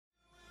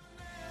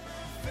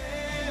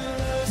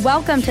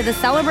Welcome to the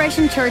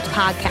Celebration Church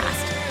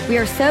podcast. We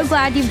are so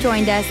glad you've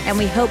joined us, and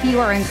we hope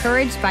you are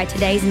encouraged by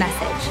today's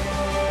message.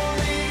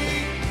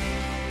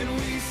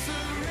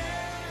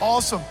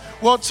 Awesome.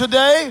 Well,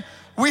 today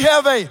we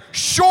have a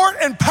short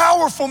and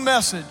powerful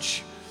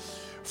message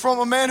from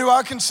a man who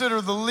I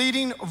consider the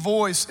leading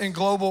voice in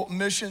global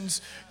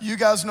missions. You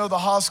guys know the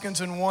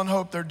Hoskins and One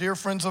Hope. They're dear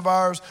friends of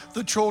ours.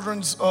 The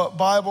children's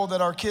Bible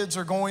that our kids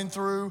are going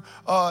through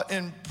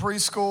in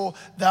preschool,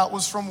 that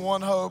was from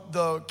One Hope.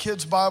 The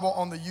kids' Bible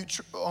on the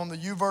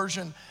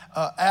YouVersion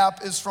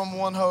app is from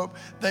One Hope.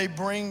 They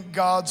bring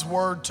God's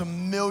word to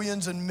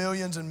millions and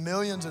millions and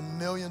millions and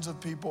millions of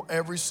people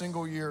every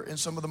single year in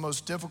some of the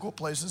most difficult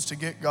places to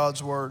get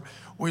God's word.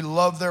 We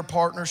love their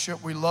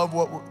partnership. We love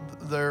what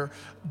they're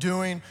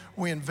doing.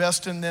 We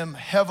invest in them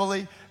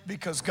heavily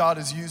because God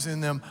is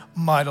using them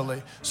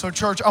mightily. So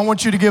church, I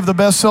want you to give the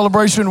best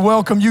celebration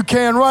welcome you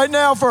can right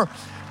now for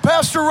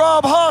Pastor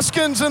Rob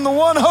Hoskins and the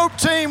One Hope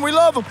team. We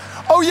love them.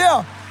 Oh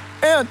yeah,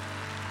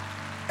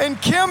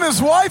 and Kim,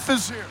 his wife,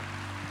 is here.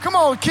 Come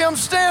on, Kim,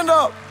 stand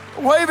up.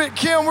 Wave at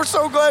Kim. We're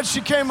so glad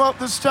she came up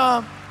this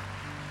time.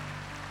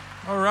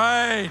 All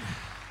right.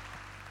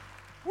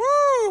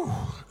 Woo!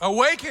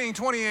 Awakening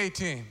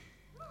 2018.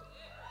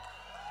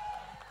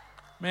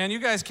 Man, you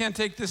guys can't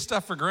take this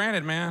stuff for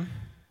granted, man.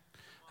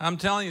 I'm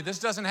telling you, this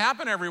doesn't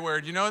happen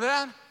everywhere. Do you know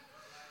that?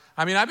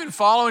 I mean, I've been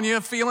following you,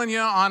 feeling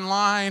you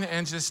online,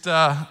 and just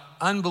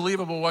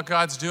unbelievable what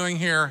God's doing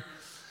here.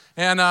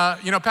 And,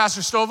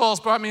 Pastor Stovall's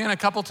brought me in a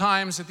couple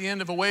times at the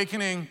end of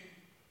Awakening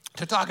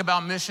to talk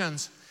about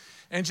missions.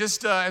 And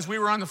just as we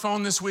were on the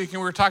phone this week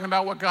and we were talking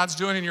about what God's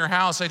doing in your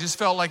house, I just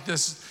felt like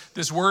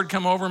this word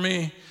come over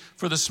me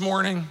for this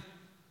morning.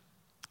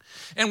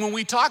 And when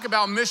we talk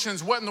about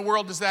missions, what in the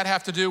world does that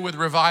have to do with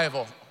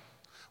revival?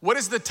 What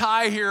is the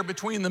tie here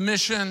between the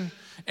mission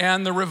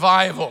and the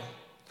revival?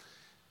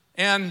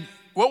 And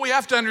what we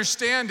have to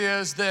understand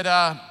is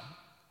that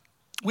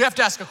we have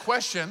to ask a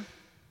question.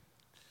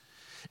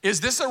 Is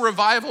this a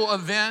revival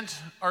event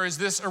or is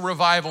this a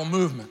revival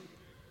movement?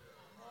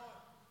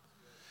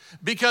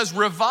 Because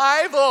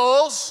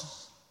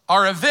revivals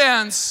are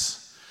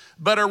events,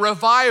 but a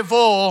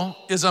revival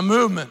is a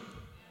movement.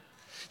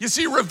 You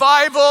see,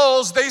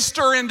 revivals, they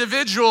stir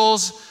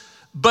individuals,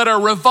 but a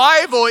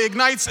revival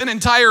ignites an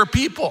entire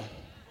people.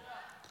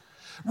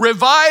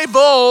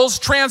 Revivals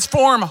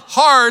transform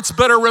hearts,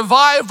 but a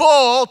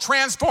revival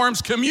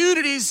transforms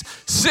communities,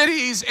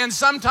 cities, and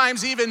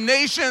sometimes even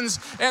nations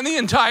and the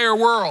entire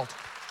world.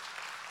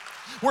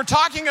 We're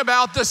talking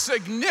about the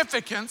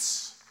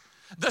significance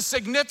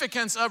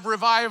of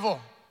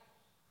revival.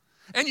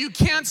 And you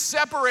can't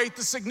separate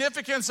the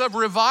significance of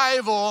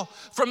revival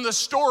from the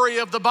story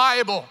of the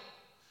Bible.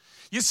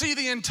 You see,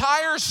 the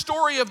entire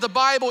story of the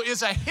Bible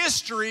is a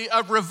history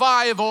of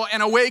revival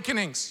and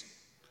awakenings.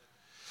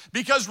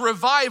 Because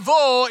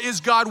revival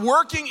is God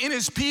working in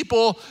his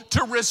people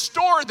to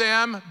restore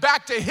them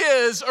back to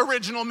his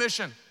original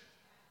mission.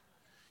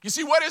 You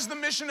see, what is the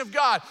mission of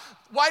God?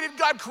 Why did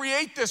God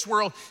create this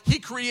world? He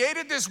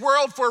created this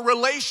world for a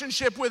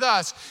relationship with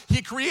us.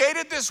 He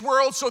created this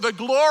world so the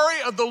glory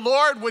of the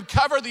Lord would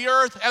cover the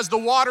earth as the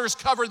waters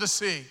cover the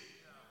sea.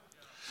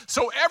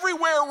 So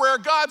everywhere where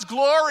God's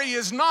glory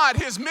is not,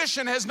 his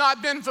mission has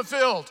not been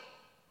fulfilled.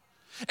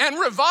 And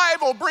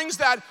revival brings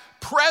that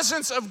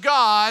presence of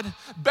God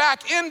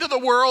back into the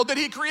world that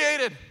he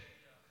created.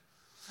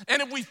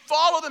 And if we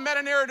follow the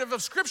meta-narrative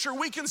of Scripture,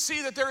 we can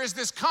see that there is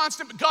this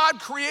constant, God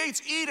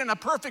creates Eden, a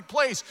perfect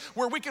place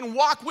where we can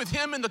walk with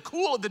him in the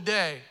cool of the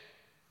day.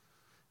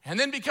 And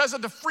then because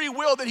of the free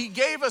will that he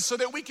gave us so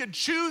that we could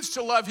choose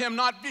to love him,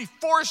 not be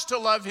forced to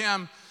love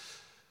him,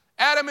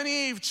 Adam and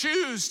Eve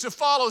choose to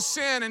follow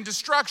sin and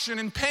destruction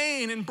and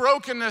pain and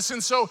brokenness.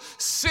 And so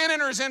sin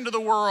enters into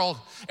the world.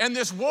 And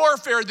this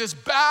warfare, this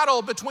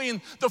battle between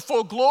the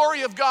full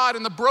glory of God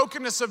and the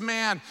brokenness of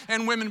man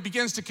and women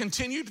begins to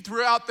continue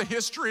throughout the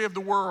history of the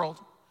world.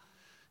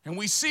 And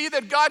we see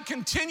that God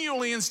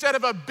continually, instead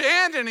of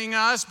abandoning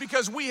us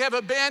because we have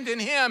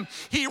abandoned him,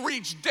 he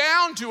reached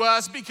down to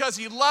us because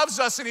he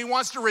loves us and he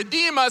wants to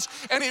redeem us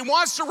and he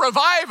wants to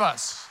revive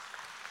us,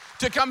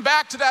 to come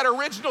back to that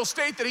original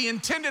state that he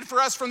intended for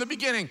us from the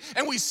beginning.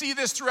 And we see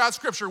this throughout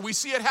Scripture. We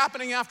see it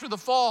happening after the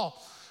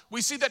fall.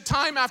 We see that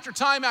time after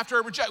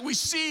we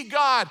see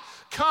God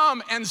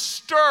come and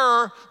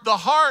stir the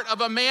heart of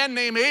a man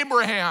named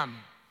Abraham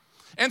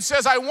and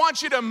says, I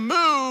want you to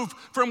move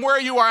from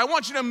where you are. I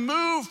want you to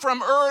move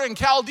from Ur and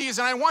Chaldees,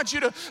 and I want you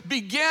to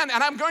begin,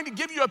 and I'm going to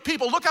give you a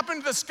people. Look up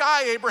into the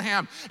sky,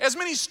 Abraham. As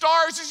many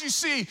stars as you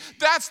see,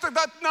 that's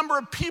that number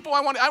of people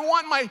I want. I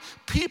want my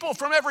people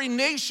from every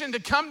nation to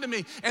come to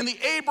me. And the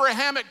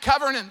Abrahamic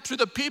covenant to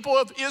the people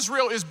of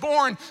Israel is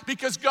born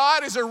because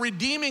God is a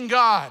redeeming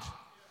God,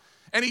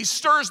 and he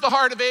stirs the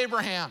heart of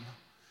Abraham.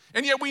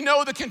 And yet we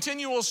know the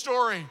continual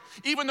story.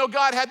 Even though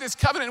God had this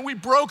covenant, we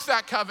broke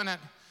that covenant.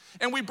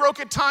 And we broke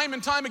it time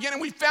and time again,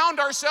 and we found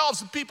ourselves,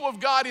 the people of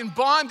God, in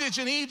bondage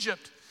in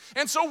Egypt.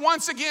 And so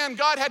once again,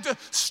 God had to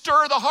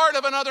stir the heart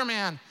of another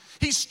man.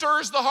 He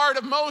stirs the heart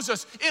of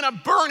Moses in a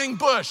burning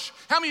bush.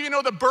 How many of you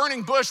know the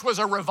burning bush was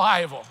a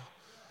revival?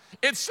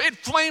 It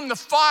flamed the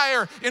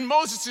fire in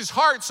Moses'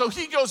 heart. So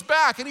he goes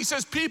back and he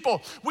says,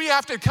 people, we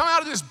have to come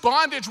out of this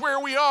bondage where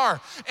we are.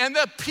 And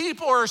the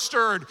people are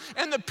stirred.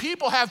 And the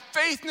people have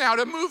faith now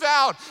to move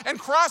out and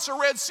cross a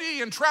Red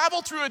Sea and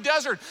travel through a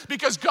desert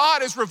because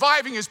God is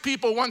reviving his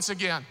people once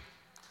again.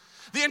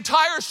 The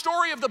entire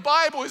story of the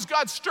Bible is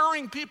God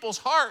stirring people's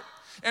heart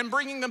and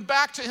bringing them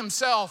back to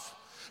himself.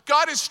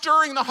 God is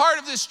stirring the heart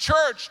of this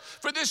church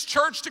for this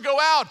church to go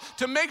out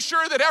to make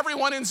sure that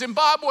everyone in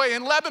Zimbabwe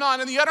and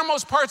Lebanon and the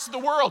uttermost parts of the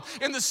world,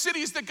 in the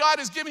cities that God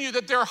has given you,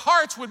 that their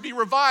hearts would be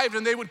revived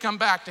and they would come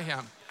back to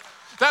him.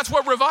 That's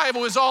what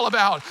revival is all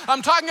about.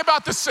 I'm talking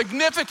about the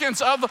significance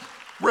of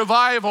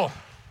revival.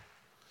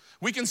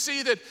 We can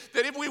see that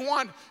if we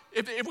want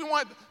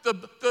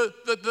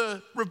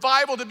the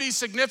revival to be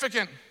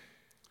significant,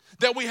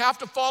 that we have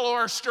to follow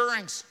our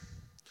stirrings.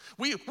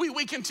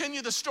 We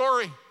continue the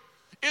story.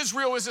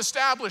 Israel is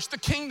established. The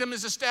kingdom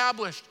is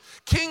established.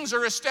 Kings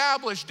are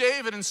established,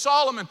 David and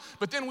Solomon.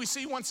 But then we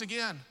see once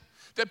again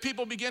that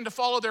people begin to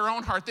follow their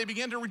own heart. They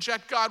begin to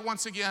reject God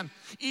once again.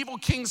 Evil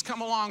kings come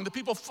along. The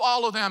people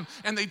follow them,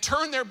 and they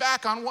turn their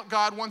back on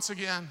God once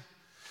again.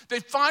 They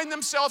find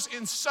themselves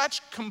in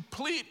such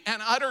complete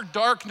and utter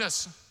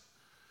darkness.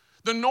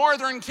 The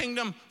northern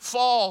kingdom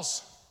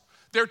falls.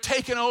 They're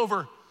taken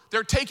over.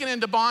 They're taken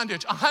into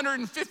bondage.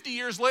 150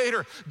 years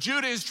later,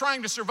 Judah is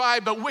trying to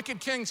survive, but wicked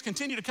kings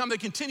continue to come. They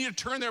continue to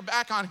turn their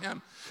back on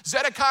him.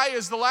 Zedekiah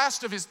is the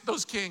last of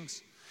those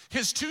kings.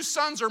 His 2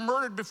 sons are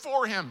murdered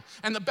before him,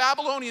 and the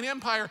Babylonian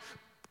Empire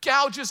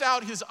gouges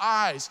out his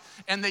eyes,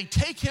 and they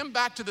take him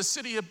back to the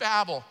city of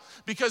Babel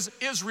because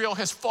Israel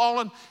has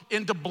fallen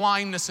into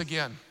blindness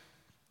again.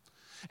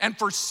 And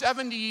for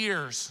 70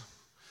 years,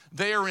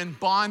 they are in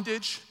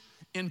bondage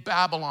in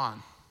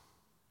Babylon.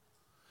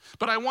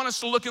 But I want us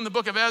to look in the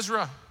book of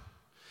Ezra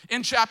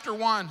in chapter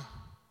 1,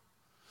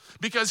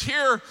 because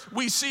here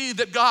we see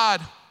that God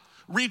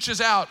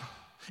reaches out.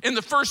 In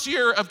the first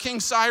year of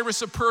King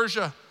Cyrus of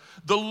Persia,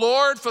 the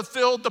Lord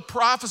fulfilled the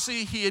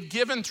prophecy he had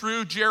given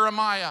through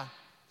Jeremiah,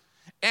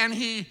 and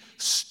he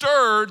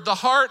stirred the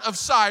heart of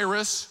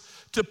Cyrus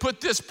to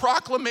put this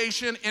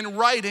proclamation in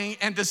writing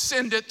and to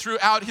send it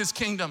throughout his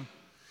kingdom.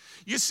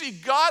 You see,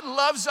 God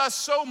loves us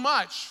so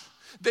much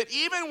that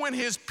even when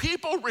his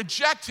people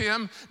reject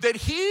him, that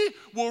he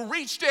will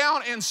reach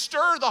down and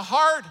stir the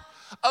heart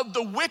of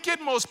the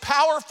wicked, most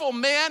powerful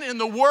man in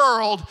the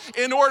world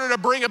in order to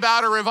bring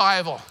about a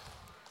revival.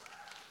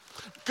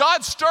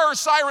 God stirs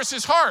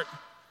Cyrus's heart.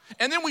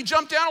 And then we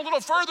jump down a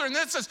little further, and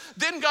then it says,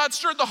 then God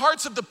stirred the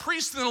hearts of the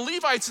priests and the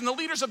Levites and the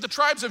leaders of the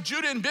tribes of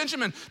Judah and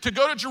Benjamin to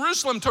go to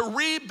Jerusalem to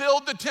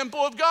rebuild the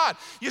temple of God.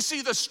 You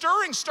see, the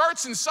stirring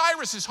starts in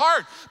Cyrus's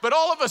heart, but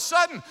all of a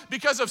sudden,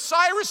 because of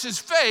Cyrus's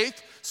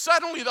faith,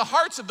 suddenly the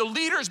hearts of the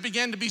leaders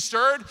begin to be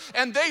stirred,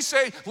 and they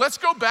say, let's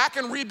go back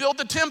and rebuild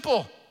the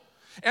temple.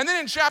 And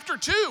then in chapter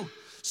 2,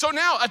 so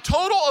now a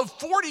total of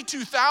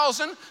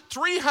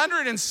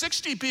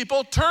 42,360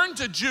 people turned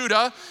to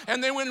Judah,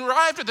 and they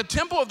arrived at the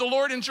temple of the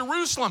Lord in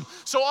Jerusalem.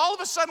 So all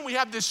of a sudden we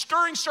have this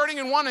stirring starting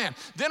in one end.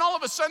 Then all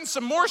of a sudden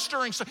some more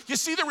stirring. You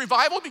see the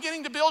revival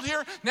beginning to build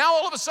here? Now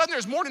all of a sudden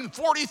there's more than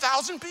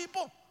 40,000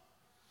 people.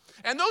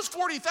 And those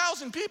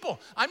 40,000 people,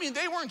 I mean,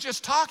 they weren't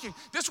just talking.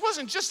 This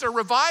wasn't just a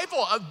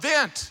revival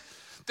event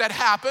that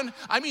happened.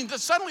 I mean,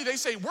 suddenly they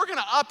say, we're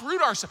gonna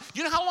uproot ourselves.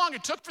 You know how long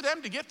it took for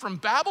them to get from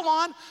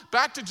Babylon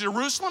back to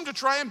Jerusalem to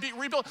try and be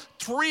rebuilt?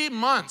 3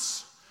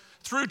 months.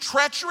 Through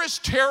treacherous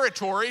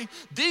territory,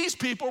 these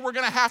people were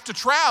gonna have to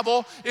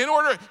travel in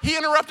order. He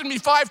interrupted me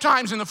 5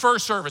 times in the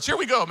first service. Here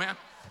we go, man.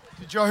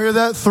 Did y'all hear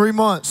that? 3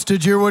 months.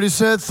 Did you hear what he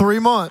said? 3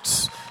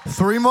 months.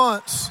 3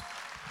 months.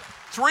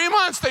 3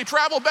 months they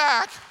travel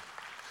back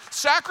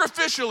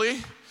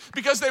sacrificially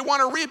because they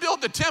want to rebuild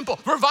the temple.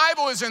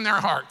 Revival is in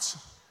their hearts.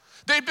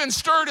 They've been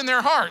stirred in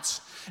their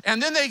hearts.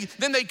 And then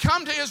they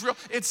come to Israel.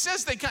 It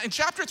says in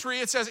chapter 3,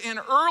 it says in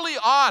early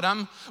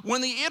autumn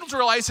when the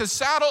Israelites have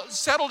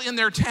settled in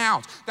their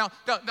towns. Now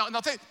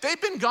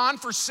they've been gone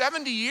for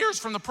 70 years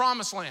from the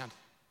promised land.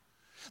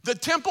 The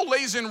temple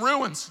lays in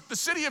ruins. The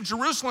city of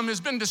Jerusalem has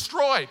been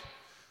destroyed.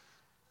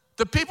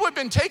 The people have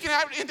been taken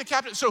out into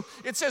captivity. So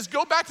it says,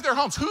 go back to their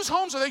homes. Whose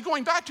homes are they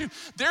going back to?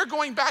 They're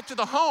going back to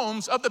the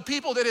homes of the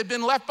people that had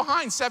been left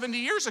behind 70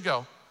 years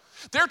ago.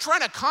 They're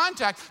trying to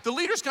contact, the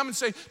leaders come and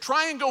say,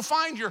 try and go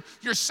find your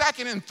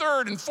second and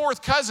third and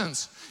fourth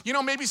cousins. You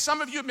know, maybe some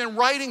of you have been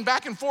riding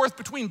back and forth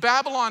between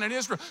Babylon and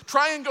Israel.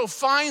 Try and go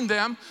find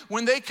them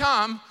when they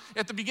come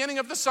at the beginning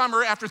of the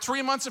summer after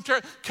 3 months of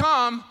terror.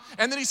 Come,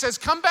 and then he says,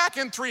 come back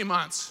in 3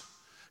 months.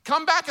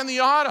 Come back in the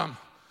autumn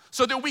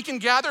so that we can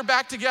gather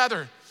back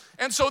together.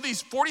 And so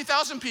these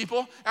 40,000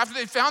 people, after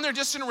they found their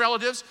distant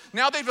relatives,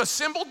 now they've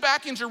assembled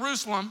back in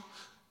Jerusalem,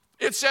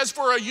 it says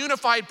for a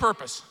unified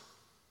purpose.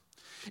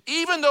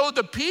 Even though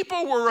the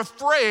people were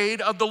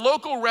afraid of the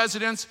local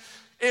residents,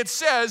 it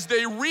says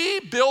they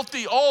rebuilt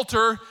the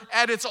altar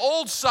at its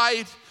old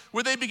site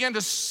where they began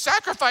to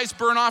sacrifice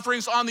burnt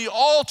offerings on the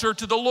altar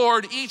to the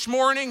Lord each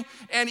morning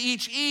and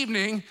each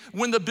evening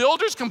when the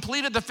builders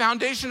completed the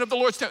foundation of the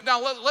Lord's temple.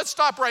 Now, let's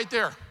stop right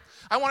there.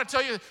 I want to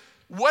tell you,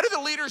 what do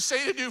the leaders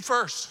say to do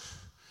first?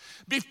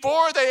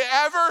 Before they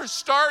ever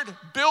start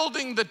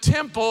building the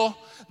temple,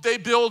 they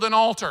build an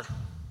altar.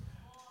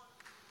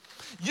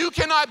 You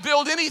cannot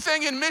build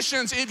anything in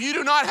missions if you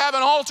do not have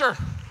an altar.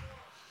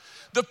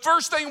 The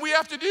first thing we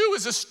have to do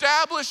is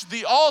establish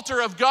the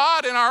altar of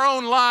God in our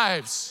own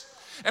lives.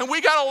 And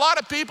we got a lot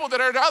of people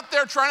that are out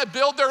there trying to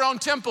build their own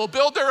temple,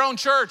 build their own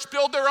church,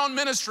 build their own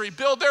ministry,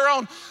 build their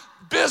own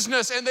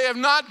business, and they have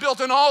not built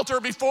an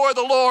altar before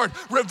the Lord.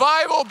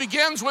 Revival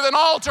begins with an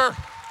altar.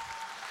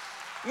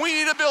 We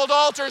need to build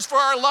altars for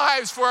our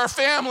lives, for our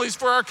families,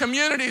 for our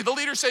community. The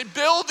leaders say,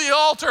 build the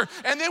altar,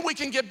 and then we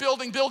can get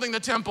building the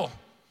temple.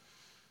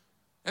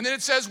 And then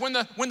it says, when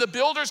the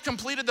builders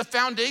completed the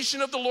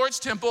foundation of the Lord's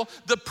temple,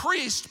 the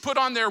priests put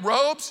on their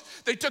robes,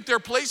 they took their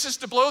places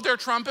to blow their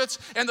trumpets,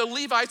 and the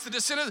Levites, the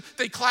descendants,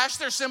 they clashed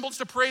their cymbals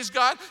to praise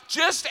God,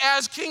 just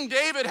as King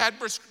David had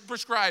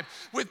prescribed.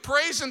 With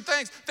praise and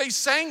thanks, they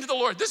sang to the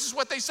Lord. This is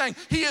what they sang.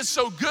 He is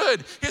so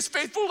good. His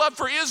faithful love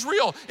for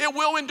Israel, it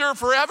will endure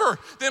forever.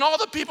 Then all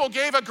the people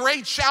gave a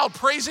great shout,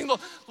 praising the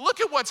Lord. Look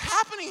at what's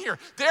happening here.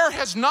 There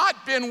has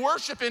not been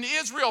worship in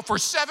Israel for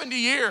 70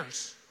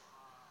 years.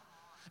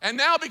 And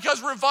now,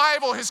 because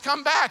revival has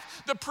come back,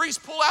 the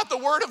priests pull out the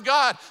word of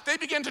God. They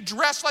begin to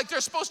dress like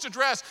they're supposed to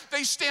dress.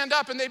 They stand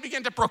up and they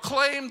begin to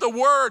proclaim the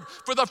word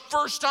for the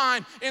first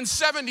time in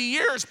 70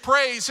 years.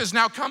 Praise has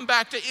now come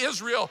back to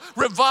Israel.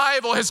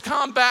 Revival has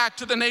come back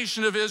to the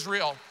nation of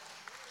Israel.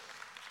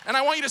 And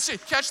I want you to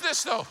catch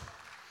this though.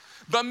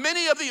 But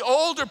many of the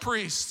older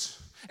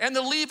priests and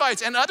the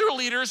Levites and other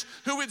leaders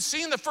who had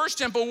seen the first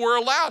temple were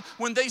allowed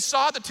when they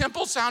saw the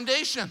temple's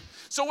foundation.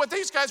 So what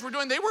these guys were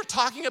doing, they were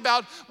talking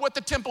about what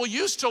the temple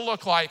used to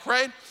look like,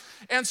 right?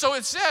 And so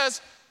it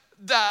says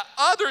the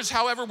others,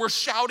 however, were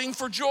shouting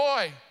for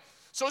joy.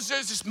 So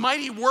there's this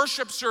mighty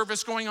worship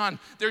service going on.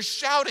 They're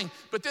shouting,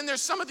 but then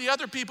there's some of the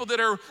other people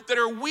that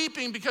are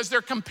weeping because they're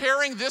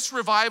comparing this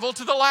revival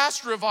to the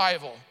last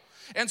revival.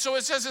 And so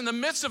it says in the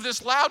midst of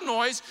this loud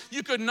noise,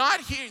 you could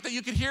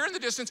hear in the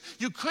distance,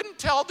 you couldn't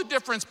tell the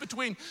difference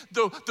between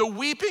the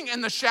weeping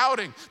and the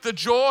shouting, the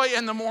joy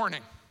and the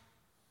mourning.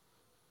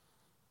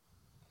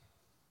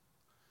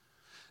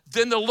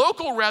 Then the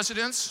local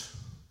residents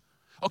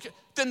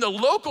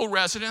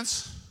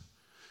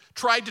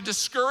tried to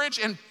discourage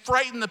and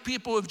frighten the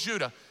people of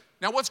Judah.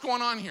 Now, what's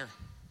going on here?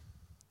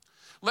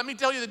 Let me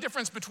tell you the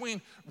difference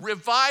between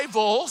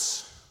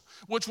revivals,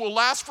 which will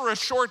last for a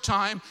short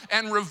time,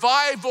 and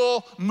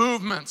revival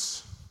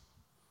movements.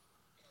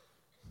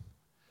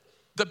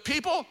 The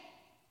people,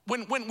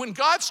 when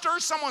God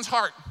stirs someone's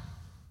heart,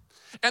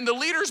 and the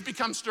leaders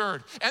become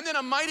stirred, and then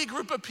a mighty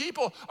group of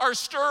people are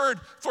stirred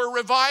for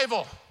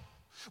revival.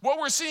 What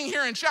we're seeing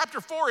here in chapter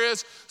 4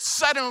 is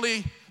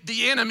suddenly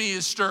the enemy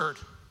is stirred.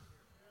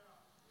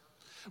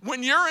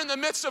 When you're in the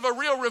midst of a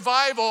real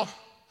revival,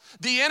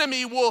 the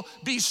enemy will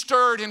be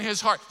stirred in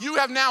his heart. You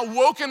have now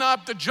woken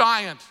up the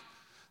giant.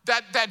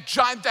 That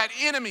giant, that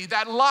enemy,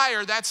 that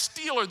liar, that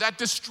stealer, that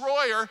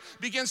destroyer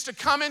begins to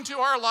come into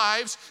our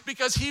lives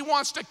because he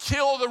wants to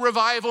kill the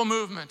revival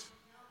movement.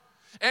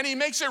 And he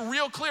makes it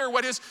real clear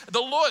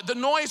the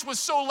noise was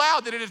so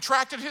loud that it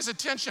attracted his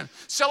attention.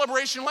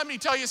 Celebration, let me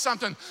tell you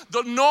something.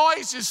 The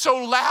noise is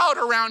so loud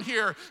around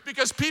here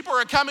because people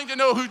are coming to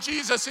know who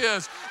Jesus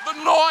is.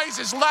 The noise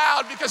is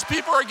loud because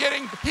people are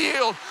getting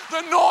healed.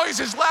 The noise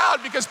is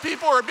loud because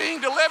people are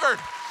being delivered.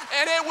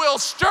 And it will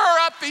stir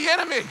up the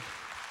enemy.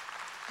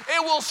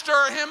 It will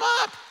stir him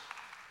up.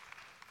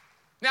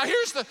 Now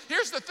here's the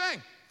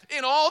thing.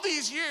 In all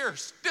these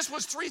years, this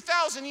was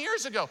 3,000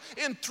 years ago.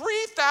 In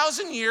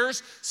 3,000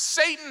 years,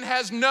 Satan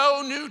has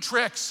no new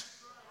tricks.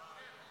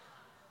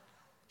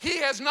 He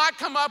has not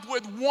come up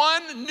with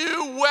one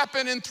new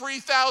weapon in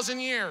 3,000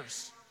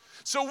 years.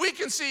 So we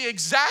can see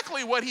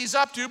exactly what he's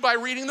up to by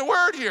reading the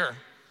word here.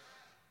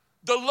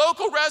 The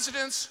local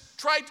residents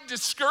tried to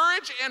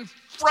discourage and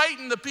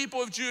frighten the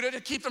people of Judah to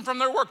keep them from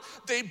their work.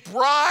 They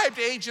bribed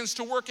agents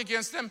to work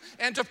against them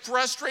and to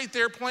frustrate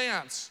their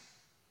plans.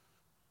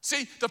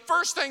 See, the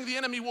first thing the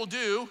enemy will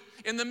do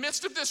in the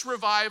midst of this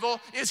revival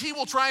is he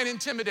will try and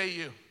intimidate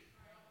you.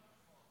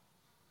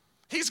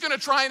 He's going to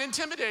try and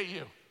intimidate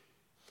you.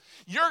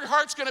 Your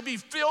heart's going to be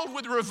filled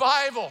with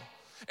revival,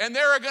 and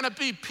there are going to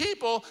be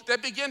people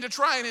that begin to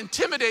try and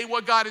intimidate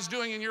what God is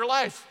doing in your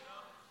life.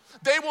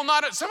 They will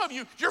not, some of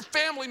you, your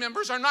family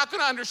members are not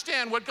going to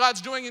understand what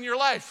God's doing in your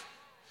life.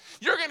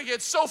 You're going to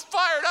get so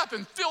fired up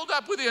and filled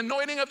up with the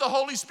anointing of the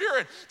Holy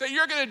Spirit that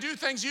you're going to do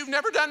things you've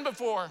never done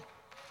before.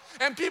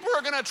 And people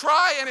are going to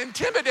try and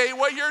intimidate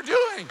what you're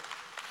doing.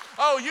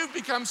 Oh, you've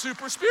become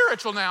super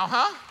spiritual now,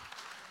 huh?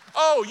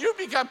 Oh,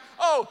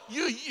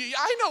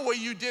 I know what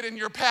you did in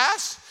your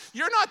past.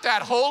 You're not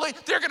that holy.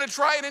 They're going to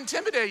try and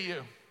intimidate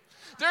you.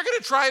 They're going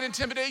to try and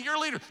intimidate your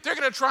leader. They're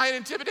going to try and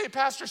intimidate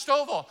Pastor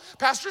Stovall.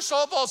 Pastor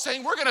Stovall is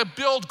saying we're going to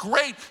build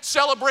great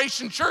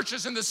celebration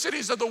churches in the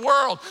cities of the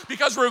world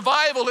because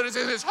revival is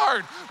in his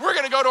heart. We're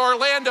going to go to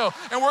Orlando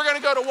and we're going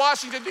to go to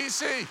Washington,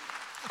 D.C.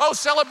 Oh,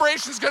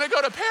 celebration's going to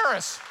go to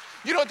Paris.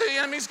 You know what the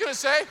enemy's going to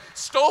say?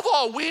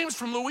 Stovall Weems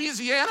from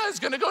Louisiana is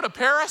going to go to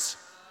Paris.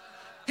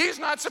 He's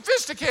not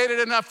sophisticated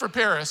enough for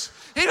Paris.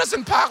 He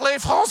doesn't parler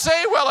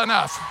français well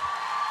enough.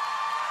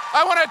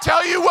 I want to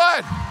tell you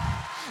what,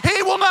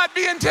 he will not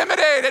be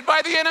intimidated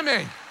by the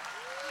enemy.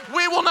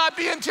 We will not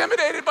be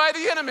intimidated by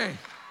the enemy.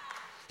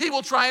 He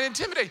will try and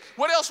intimidate.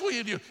 What else will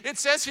you do? It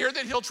says here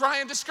that he'll try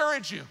and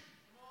discourage you.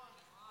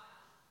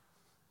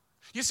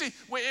 You see,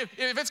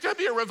 if it's going to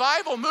be a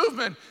revival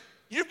movement,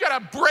 you've got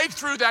to break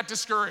through that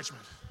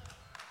discouragement.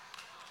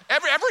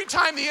 Every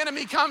time the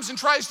enemy comes and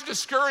tries to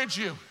discourage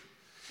you,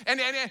 and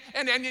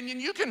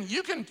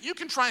you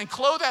can try and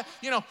clothe that,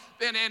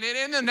 and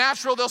in the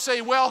natural they'll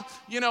say, well,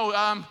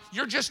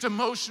 you're just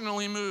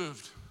emotionally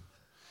moved.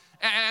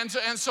 And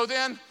so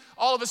then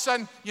all of a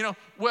sudden,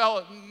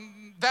 well,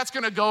 that's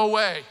going to go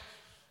away.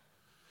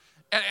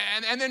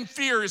 And then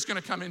fear is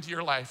going to come into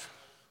your life.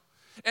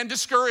 And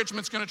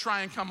discouragement's going to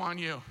try and come on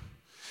you.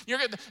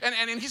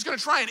 And he's going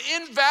to try and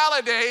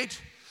invalidate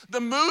the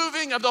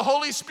moving of the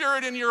Holy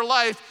Spirit in your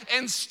life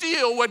and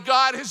steal what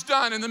God has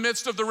done in the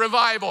midst of the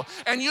revival.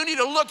 And you need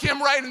to look him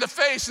right in the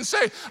face and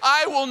say,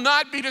 I will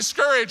not be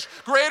discouraged.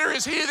 Greater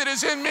is he that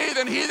is in me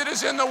than he that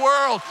is in the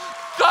world.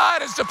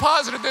 God has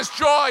deposited this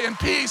joy and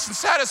peace and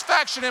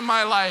satisfaction in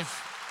my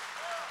life.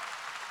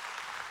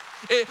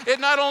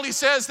 It not only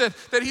says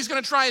that he's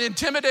going to try and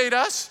intimidate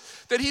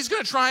us, that he's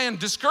going to try and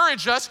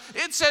discourage us,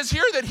 it says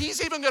here that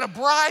he's even going to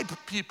bribe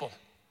people.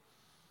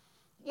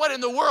 What in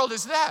the world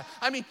is that?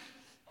 I mean,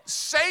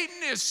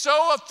 Satan is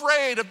so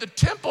afraid of the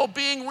temple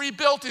being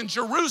rebuilt in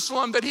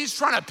Jerusalem that he's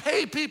trying to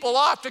pay people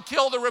off to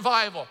kill the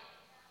revival.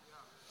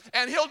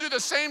 And he'll do the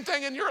same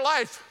thing in your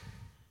life.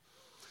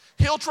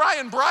 He'll try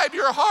and bribe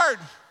your heart.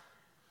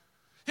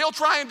 He'll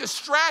try and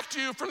distract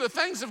you from the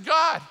things of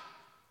God.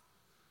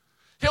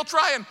 He'll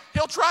try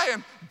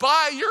and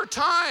buy your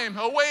time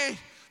away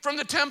from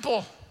the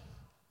temple.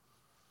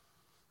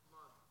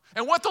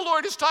 And what the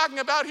Lord is talking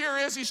about here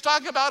is he's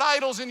talking about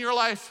idols in your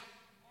life.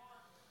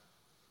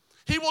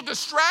 He will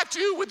distract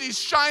you with these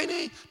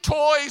shiny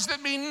toys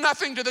that mean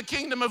nothing to the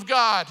kingdom of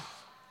God.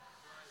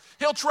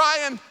 He'll try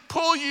and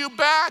pull you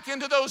back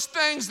into those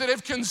things that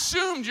have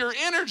consumed your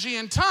energy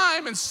and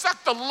time and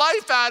sucked the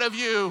life out of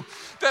you,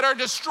 that are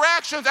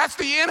distractions. That's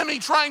the enemy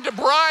trying to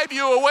bribe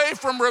you away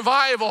from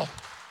revival.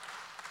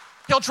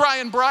 He'll try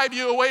and bribe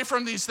you away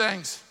from these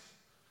things.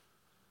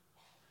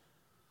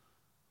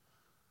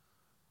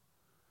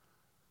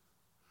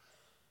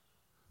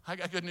 I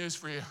got good news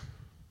for you.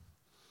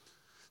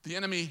 The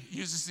enemy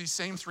uses these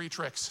same three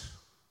tricks.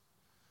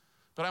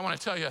 But I want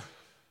to tell you,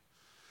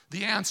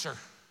 the answer,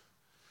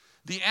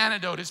 the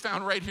antidote is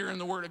found right here in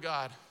the Word of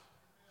God.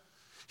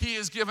 He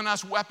has given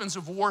us weapons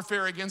of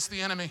warfare against the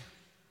enemy.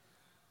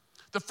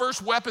 The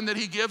first weapon that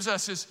he gives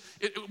us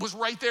it was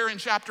right there in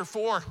chapter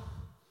 4.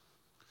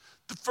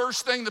 The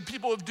first thing that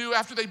people do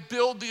after they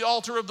build the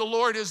altar of the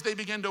Lord is they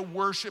begin to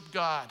worship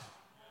God.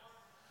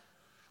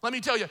 Let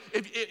me tell you,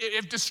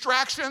 if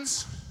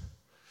distractions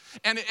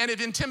and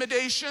if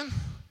intimidation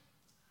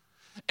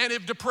and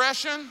if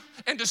depression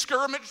and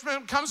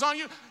discouragement comes on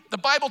you, the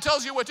Bible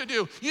tells you what to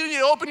do. You need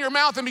to open your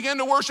mouth and begin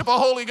to worship a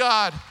holy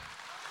God.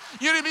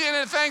 You need to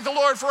begin to thank the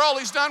Lord for all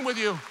he's done with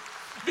you.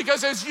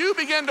 Because as you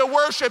begin to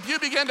worship, you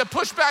begin to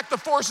push back the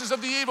forces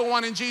of the evil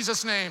one in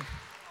Jesus' name.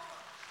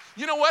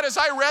 You know what, as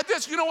I read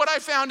this, you know what I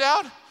found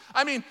out?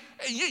 I mean,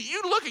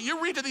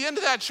 you read to the end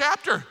of that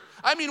chapter.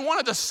 I mean, one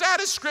of the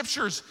saddest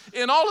scriptures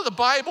in all of the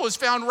Bible is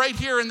found right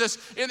here in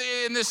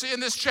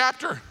this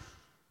chapter.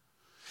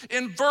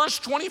 In verse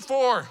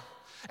 24,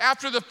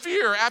 after the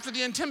fear, after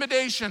the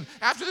intimidation,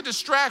 after the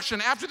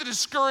distraction, after the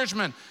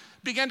discouragement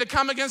began to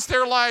come against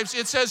their lives,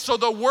 it says, so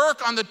the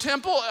work on the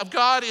temple of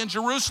God in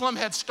Jerusalem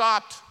had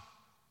stopped.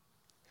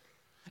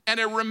 And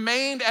it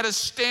remained at a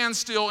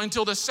standstill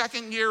until the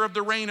second year of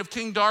the reign of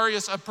King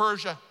Darius of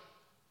Persia.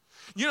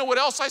 You know what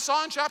else I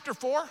saw in chapter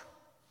 4?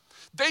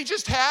 They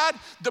just had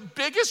the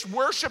biggest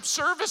worship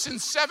service in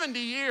 70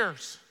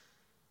 years.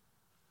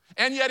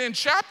 And yet in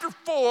chapter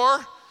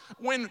 4,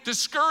 when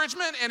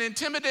discouragement and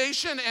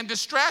intimidation and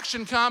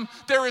distraction come,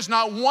 there is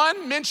not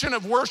one mention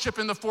of worship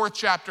in the 4th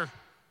chapter.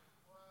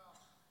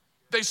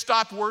 They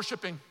stopped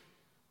worshiping.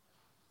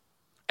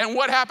 And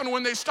what happened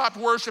when they stopped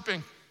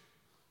worshiping?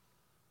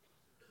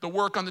 The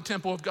work on the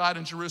temple of God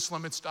in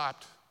Jerusalem had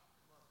stopped.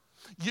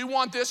 You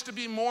want this to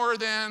be more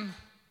than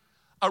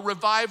a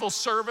revival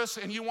service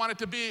and you want it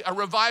to be a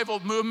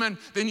revival movement,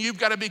 then you've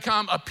got to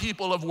become a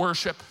people of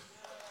worship.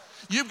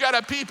 You've got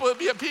to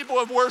be a people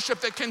of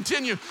worship that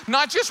continue,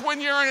 not just when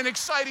you're in an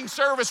exciting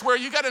service where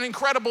you got an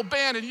incredible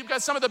band and you've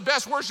got some of the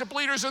best worship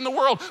leaders in the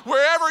world.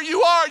 Wherever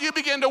you are, you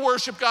begin to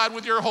worship God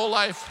with your whole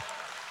life.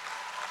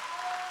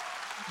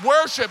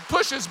 Worship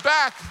pushes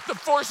back the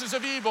forces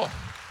of evil.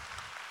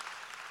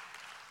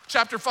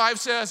 Chapter 5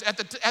 says,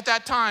 at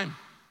that time,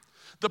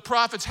 The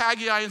prophets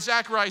Haggai and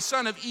Zechariah,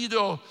 son of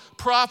Iddo,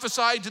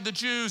 prophesied to the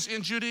Jews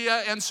in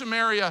Judea and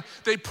Samaria.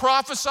 They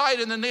prophesied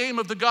in the name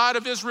of the God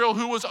of Israel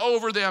who was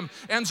over them.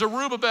 And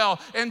Zerubbabel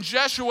and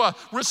Jeshua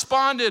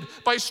responded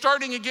by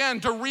starting again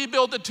to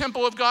rebuild the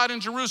temple of God in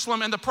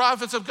Jerusalem, and the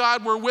prophets of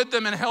God were with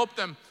them and helped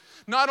them.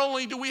 Not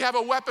only do we have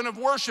a weapon of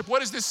worship,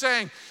 what is this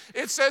saying?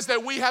 It says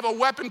that we have a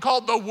weapon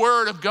called the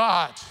Word of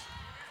God.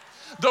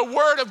 The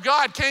Word of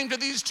God came to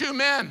these two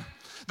men.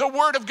 The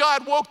Word of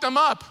God woke them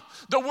up.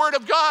 The Word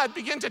of God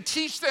began to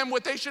teach them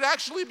what they should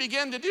actually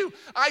begin to do.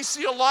 I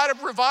see a lot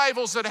of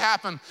revivals that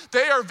happen.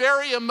 They are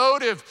very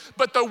emotive,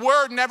 but the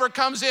Word never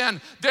comes in.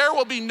 There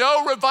will be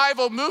no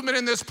revival movement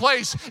in this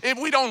place if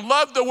we don't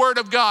love the Word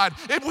of God,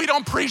 if we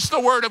don't preach the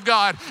Word of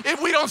God, if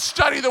we don't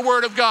study the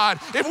Word of God,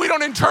 if we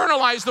don't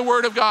internalize the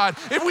Word of God,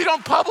 if we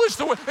don't publish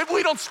the Word, if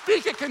we don't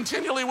speak it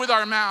continually with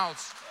our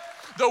mouths.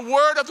 The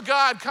Word of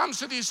God comes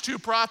to these two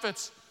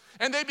prophets,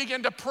 and they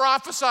begin to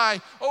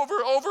prophesy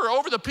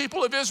over the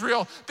people of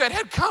Israel that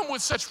had come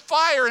with such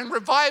fire and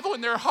revival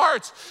in their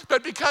hearts.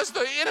 But because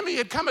the enemy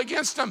had come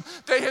against them,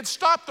 they had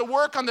stopped the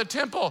work on the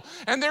temple.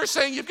 And they're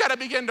saying, you've got to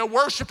begin to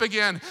worship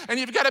again, and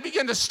you've got to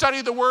begin to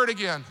study the Word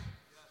again.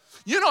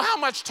 You know how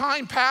much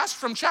time passed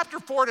from chapter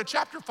 4 to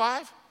chapter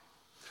 5?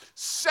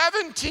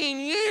 17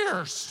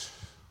 years.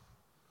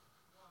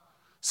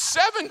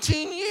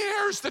 17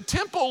 years. The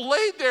temple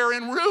laid there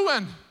in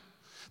ruin.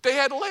 They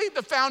had laid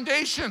the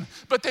foundation,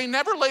 but they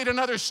never laid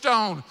another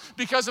stone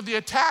because of the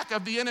attack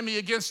of the enemy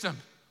against them.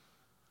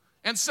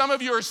 And some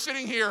of you are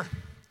sitting here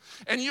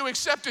and you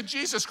accepted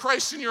Jesus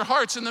Christ in your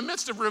hearts in the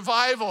midst of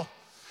revival.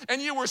 And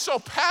you were so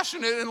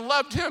passionate and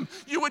loved him,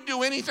 you would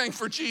do anything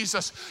for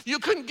Jesus. You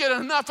couldn't get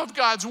enough of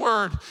God's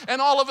word. And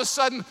all of a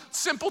sudden,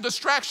 simple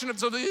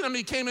distractions of the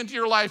enemy came into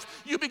your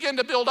life. You began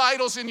to build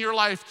idols in your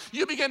life.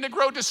 You began to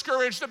grow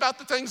discouraged about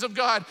the things of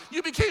God.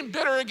 You became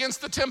bitter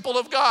against the temple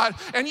of God.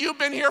 And you've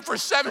been here for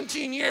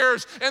 17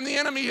 years, and the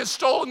enemy has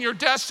stolen your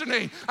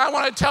destiny. I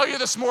want to tell you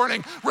this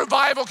morning,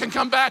 revival can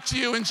come back to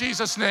you in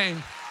Jesus'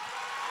 name.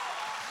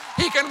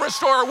 He can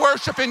restore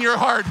worship in your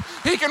heart.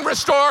 He can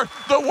restore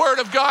the Word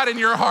of God in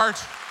your heart.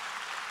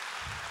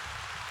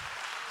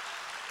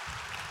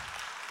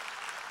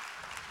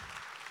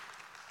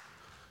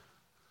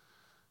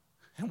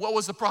 And what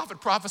was the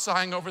prophet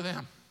prophesying over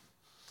them?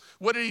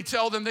 What did he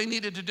tell them they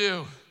needed to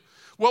do?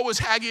 What was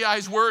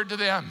Haggai's word to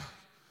them?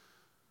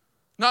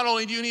 Not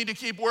only do you need to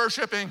keep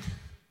worshiping,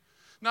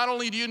 not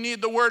only do you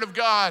need the Word of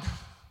God,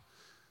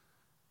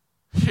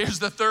 here's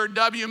the third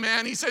W,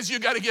 man. He says, you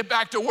got to get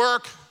back to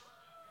work.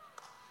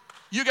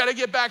 You got to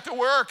get back to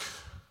work.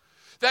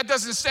 That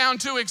doesn't sound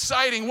too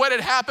exciting. What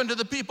had happened to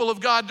the people of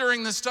God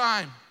during this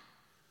time?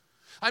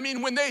 I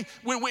mean,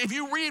 if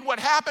you read what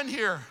happened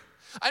here,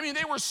 I mean,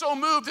 they were so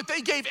moved that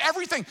they gave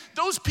everything.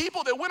 Those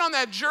people that went on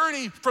that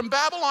journey from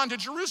Babylon to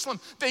Jerusalem,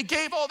 they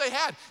gave all they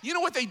had. You know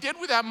what they did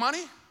with that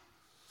money?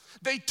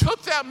 They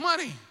took that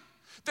money,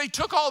 they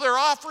took all their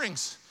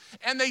offerings,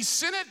 and they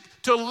sent it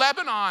to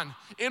Lebanon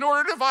in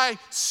order to buy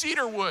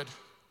cedar wood.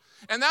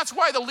 And that's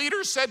why the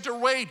leaders said to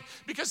wait,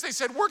 because they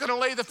said, we're going to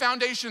lay the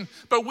foundation,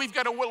 but we've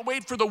got to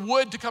wait for the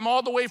wood to come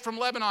all the way from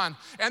Lebanon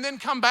and then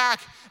come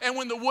back. And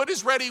when the wood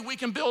is ready, we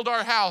can build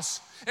our house.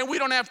 And we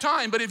don't have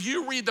time. But if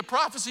you read the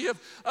prophecy of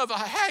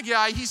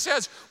Haggai, he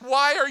says,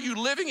 why are you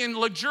living in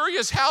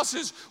luxurious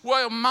houses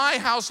while my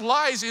house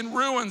lies in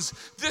ruins?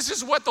 This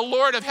is what the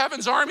Lord of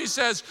heaven's army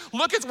says.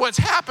 Look at what's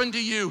happened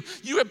to you.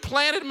 You have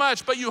planted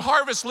much, but you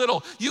harvest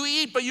little. You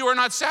eat, but you are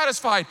not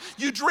satisfied.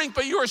 You drink,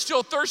 but you are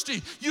still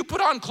thirsty. You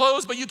put on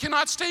clothes, but you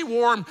cannot stay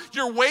warm.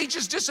 Your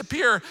wages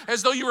disappear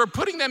as though you were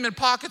putting them in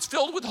pockets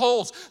filled with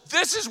holes.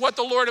 This is what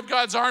the Lord of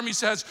God's army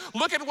says.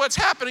 Look at what's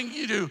happening to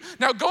you.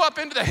 Now go up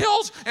into the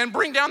hills and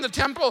bring down the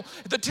timber,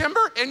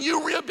 and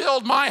you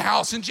rebuild my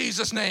house in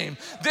Jesus' name.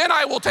 Then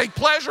I will take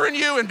pleasure in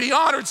you and be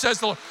honored, says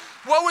the Lord.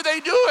 What were they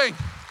doing?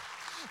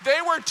 They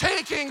were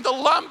taking the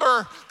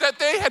lumber that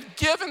they had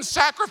given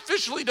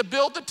sacrificially to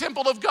build the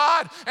temple of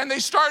God, and they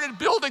started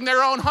building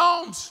their own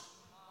homes.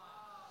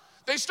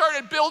 They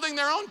started building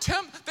their own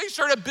temples. They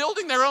started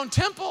building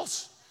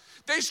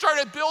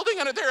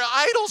their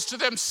idols to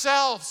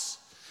themselves.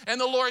 And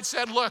the Lord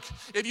said, look,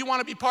 if you want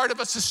to be part of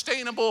a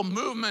sustainable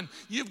movement,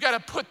 you've got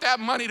to put that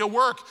money to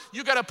work.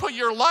 You've got to put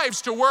your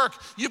lives to work.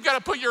 You've got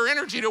to put your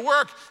energy to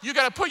work. You've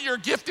got to put your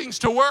giftings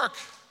to work.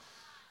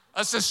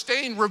 A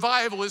sustained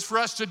revival is for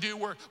us to do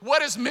work.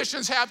 What does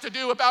missions have to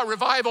do about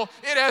revival?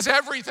 It has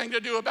everything to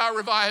do about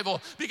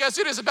revival, because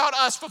it is about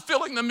us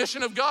fulfilling the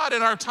mission of God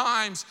in our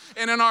times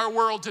and in our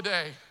world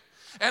today.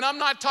 And I'm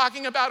not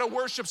talking about a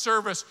worship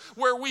service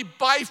where we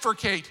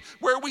bifurcate,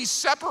 where we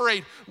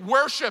separate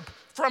worship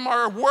from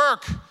our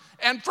work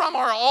and from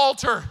our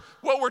altar.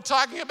 What we're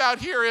talking about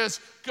here is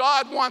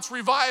God wants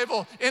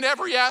revival in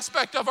every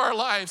aspect of our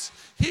lives.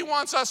 He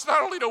wants us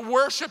not only to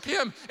worship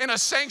him in a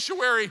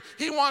sanctuary,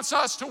 he wants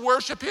us to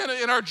worship him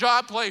in our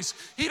job place.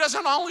 He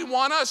doesn't only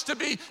want us to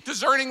be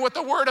discerning what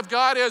the word of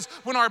God is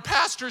when our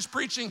pastor's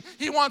preaching.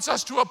 He wants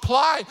us to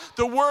apply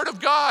the word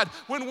of God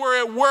when we're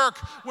at work,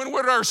 when we're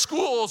at our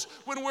schools,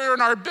 when we're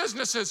in our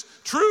businesses.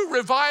 True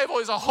revival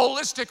is a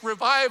holistic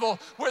revival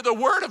where the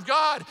word of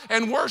God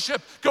and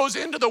worship goes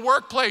into the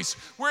workplace,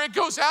 where it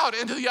goes out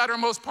into the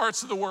uttermost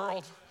parts of the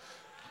world.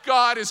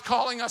 God is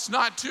calling us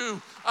not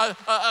to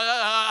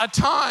a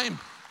time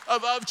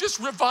of just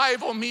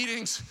revival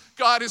meetings.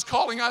 God is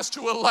calling us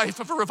to a life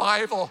of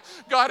revival.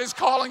 God is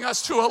calling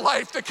us to a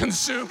life that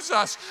consumes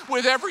us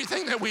with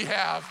everything that we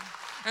have.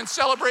 And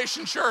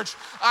Celebration Church,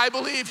 I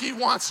believe he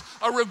wants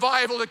a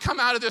revival to come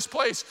out of this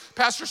place.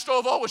 Pastor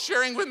Stovall was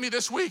sharing with me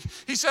this week.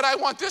 He said, I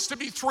want this to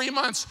be 3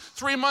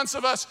 months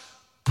of us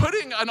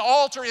putting an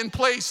altar in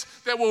place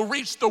that will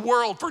reach the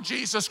world for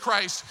Jesus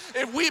Christ.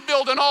 If we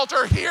build an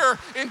altar here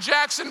in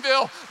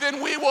Jacksonville,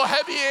 then we will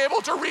be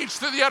able to reach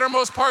to the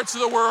uttermost parts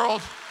of the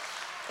world.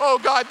 Oh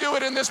God, do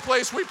it in this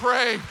place, we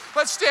pray.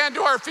 Let's stand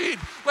to our feet.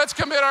 Let's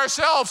commit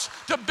ourselves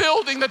to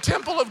building the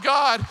temple of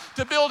God,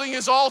 to building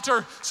his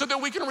altar so that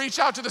we can reach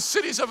out to the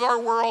cities of our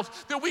world,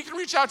 that we can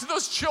reach out to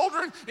those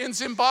children in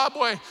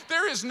Zimbabwe.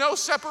 There is no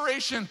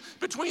separation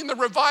between the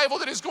revival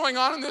that is going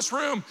on in this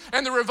room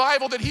and the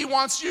revival that he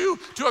wants you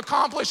to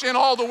accomplish in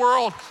all the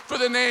world for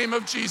the name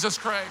of Jesus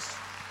Christ.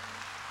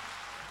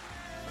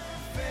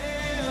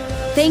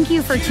 Thank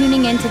you for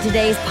tuning in to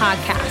today's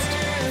podcast.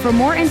 For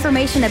more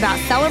information about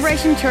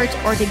Celebration Church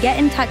or to get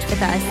in touch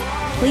with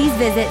us, please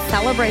visit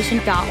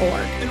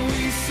celebration.org.